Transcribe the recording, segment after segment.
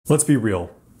Let's be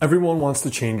real. Everyone wants to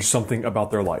change something about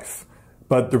their life.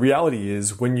 But the reality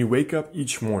is, when you wake up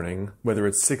each morning, whether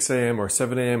it's 6 a.m. or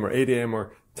 7 a.m. or 8 a.m.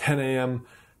 or 10 a.m.,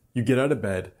 you get out of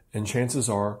bed and chances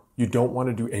are you don't want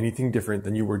to do anything different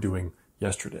than you were doing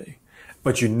yesterday.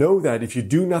 But you know that if you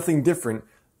do nothing different,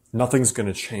 nothing's going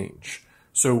to change.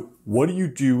 So what do you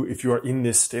do if you are in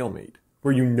this stalemate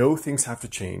where you know things have to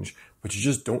change, but you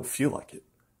just don't feel like it?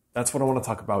 That's what I want to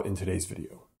talk about in today's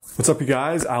video. What's up, you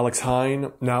guys? Alex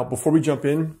Hine. Now, before we jump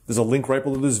in, there's a link right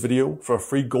below this video for a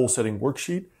free goal setting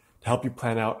worksheet to help you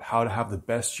plan out how to have the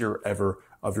best year ever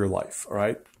of your life. All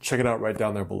right, check it out right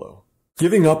down there below.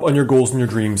 Giving up on your goals and your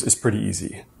dreams is pretty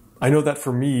easy. I know that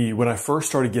for me, when I first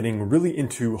started getting really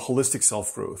into holistic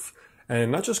self-growth,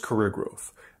 and not just career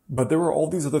growth, but there were all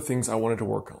these other things I wanted to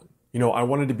work on. You know, I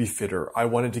wanted to be fitter. I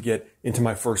wanted to get into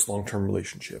my first long-term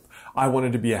relationship. I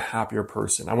wanted to be a happier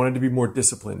person. I wanted to be more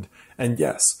disciplined. And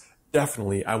yes,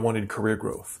 definitely, I wanted career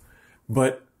growth.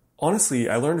 But honestly,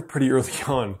 I learned pretty early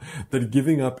on that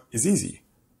giving up is easy.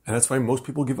 And that's why most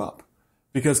people give up.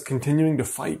 Because continuing to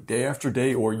fight day after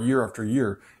day or year after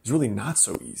year is really not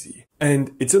so easy.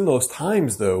 And it's in those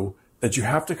times, though, that you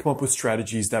have to come up with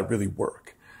strategies that really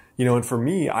work. You know, and for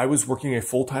me, I was working a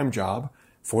full-time job,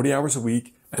 40 hours a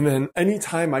week, and then any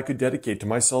time I could dedicate to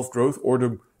my self-growth or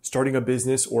to starting a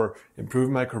business or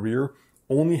improving my career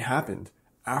only happened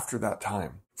after that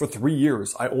time. For 3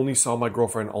 years, I only saw my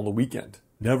girlfriend on the weekend,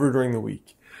 never during the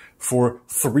week. For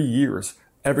 3 years,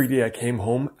 every day I came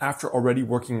home after already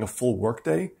working a full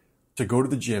workday to go to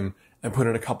the gym and put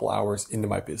in a couple hours into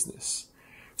my business.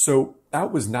 So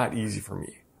that was not easy for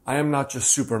me. I am not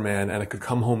just Superman and I could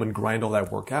come home and grind all that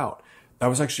work out. That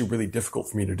was actually really difficult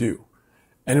for me to do.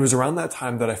 And it was around that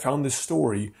time that I found this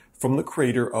story from the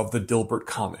creator of the Dilbert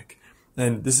comic.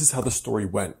 And this is how the story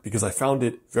went because I found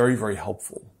it very, very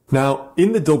helpful. Now,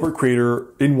 in the Dilbert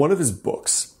creator, in one of his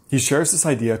books, he shares this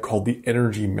idea called the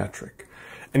energy metric.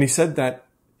 And he said that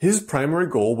his primary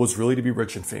goal was really to be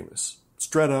rich and famous.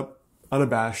 Straight up,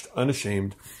 unabashed,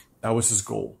 unashamed. That was his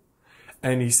goal.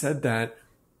 And he said that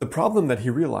the problem that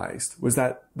he realized was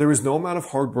that there was no amount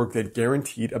of hard work that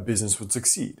guaranteed a business would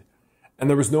succeed. And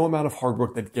there was no amount of hard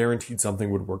work that guaranteed something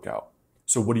would work out.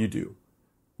 So what do?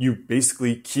 You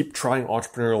basically keep trying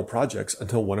entrepreneurial projects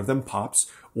until one of them pops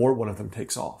or one of them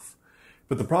takes off.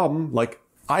 But the problem, like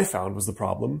I found was the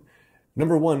problem,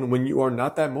 number one, when you are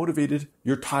not that motivated,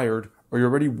 you're tired, or you're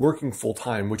already working full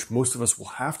time, which most of us will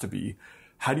have to be,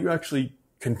 how do you actually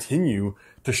continue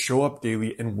to show up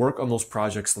daily and work on those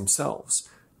projects themselves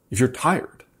if you're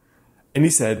tired? And he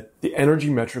said the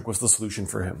energy metric was the solution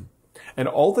for him. And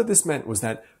all that this meant was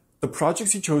that the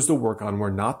projects he chose to work on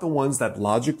were not the ones that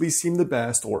logically seemed the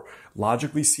best or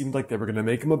logically seemed like they were going to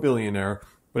make him a billionaire,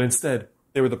 but instead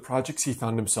they were the projects he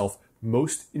found himself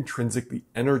most intrinsically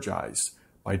energized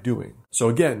by doing. So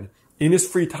again, in his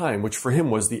free time, which for him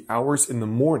was the hours in the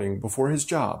morning before his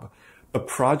job, the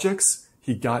projects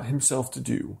he got himself to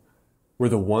do were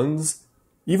the ones,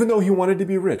 even though he wanted to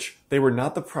be rich, they were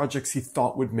not the projects he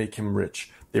thought would make him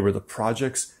rich. They were the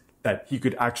projects that he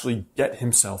could actually get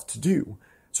himself to do.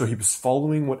 So he was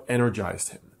following what energized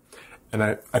him. And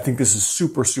I think this is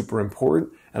super, super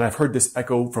important. And I've heard this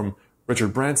echo from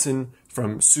Richard Branson,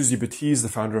 from Susie Batiz, the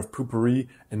founder of Poo-Pourri,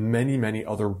 and many, many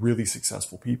other really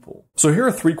successful people. So here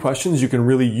are 3 questions you can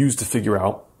really use to figure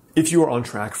out if you are on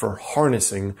track for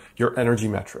harnessing your energy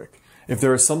metric. If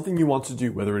there is something you want to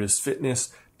do, whether it is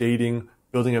fitness, dating,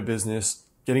 building a business,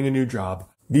 getting a new job,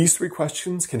 these 3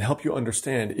 questions can help you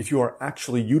understand if you are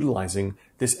actually utilizing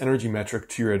this energy metric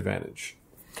to your advantage.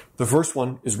 The first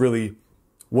one is really,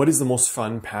 what is the most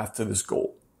fun path to this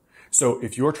goal? So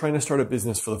if you're trying to start a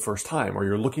business for the first time or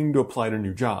you're looking to apply to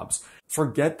new jobs,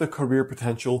 forget the career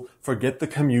potential, forget the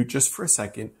commute just for a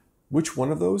second. Which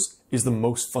one of those is the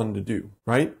most fun to do,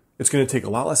 right? It's going to take a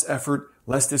lot less effort,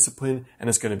 less discipline, and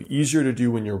it's going to be easier to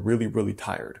do when you're really, really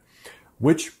tired.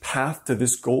 Which path to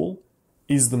this goal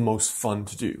is the most fun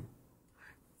to do?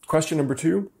 Question number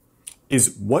 2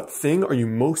 is, what thing are you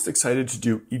most excited to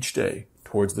do each day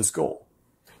towards this goal?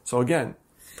 So again,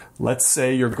 let's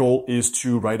say your goal is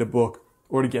to write a book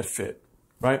or to get fit,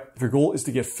 right? If your goal is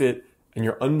to get fit and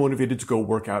you're unmotivated to go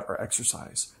work out or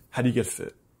exercise, how do you get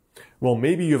fit? Well,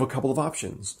 maybe you have a couple of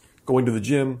options. Going to the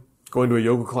gym, going to a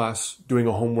yoga class, doing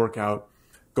a home workout,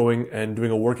 going and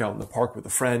doing a workout in the park with a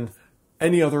friend,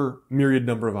 any other myriad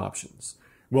number of options.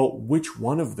 Well, which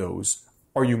one of those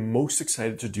are you most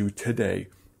excited to do today,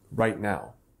 right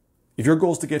now? If your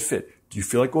goal is to get fit, do you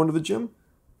feel like going to the gym?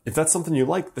 If that's something you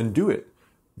like, then do it.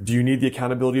 Do you need the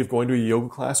accountability of going to a yoga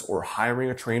class or hiring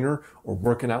a trainer or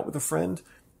working out with a friend?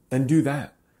 Then do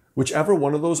that. Whichever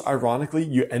one of those, ironically,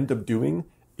 you end up doing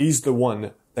is the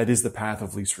one that is the path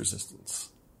of least resistance.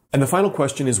 And the final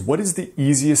question is, what is the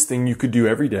easiest thing you could do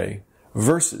every day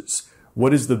versus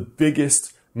what is the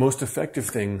biggest, most effective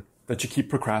thing that you keep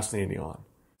procrastinating on?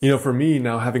 For me,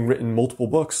 now having written multiple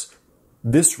books,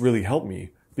 this really helped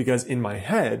me because in my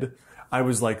head, I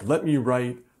was like, let me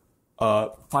write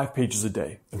 5 pages a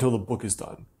day until the book is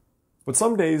done. But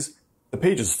some days the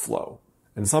pages flow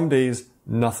and some days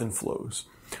nothing flows.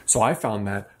 So I found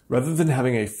that rather than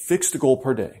having a fixed goal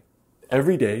per day,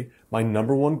 every day, my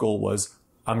number one goal was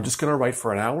I'm just going to write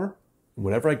for an hour and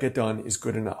whatever I get done is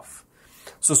good enough.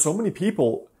 So many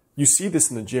people, you see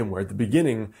this in the gym where at the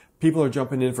beginning, people are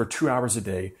jumping in for 2 hours a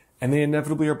day and they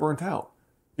inevitably are burnt out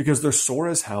because they're sore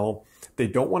as hell. They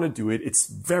don't want to do it. It's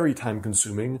very time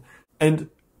consuming. And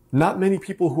not many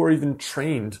people who are even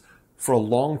trained for a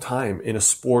long time in a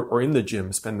sport or in the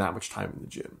gym spend that much time in the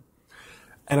gym.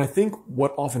 And I think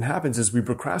what often happens is we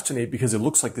procrastinate because it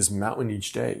looks like this mountain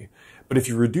each day. But if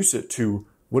you reduce it to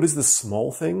what is the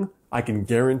small thing I can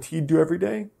guaranteed do every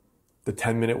day? The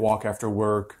 10-minute walk after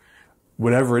work,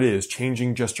 whatever it is,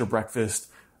 changing just your breakfast,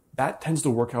 that tends to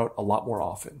work out a lot more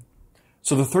often.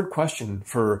 So the third question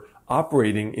for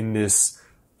operating in this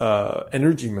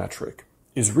energy metric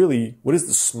is really, what is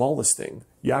the smallest thing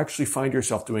you actually find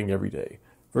yourself doing every day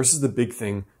versus the big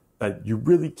thing that you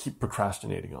really keep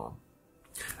procrastinating on?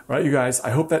 All right, you guys, I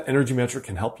hope that energy metric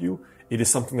can help you. It is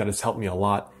something that has helped me a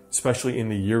lot, especially in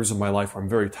the years of my life where I'm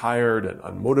very tired and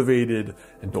unmotivated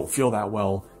and don't feel that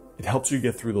well. It helps you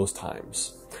get through those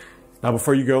times. Now,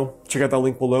 before you go, check out that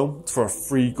link below. It's for a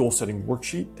free goal setting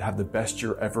worksheet to have the best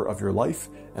year ever of your life.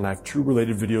 And I have 2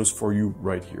 related videos for you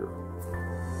right here.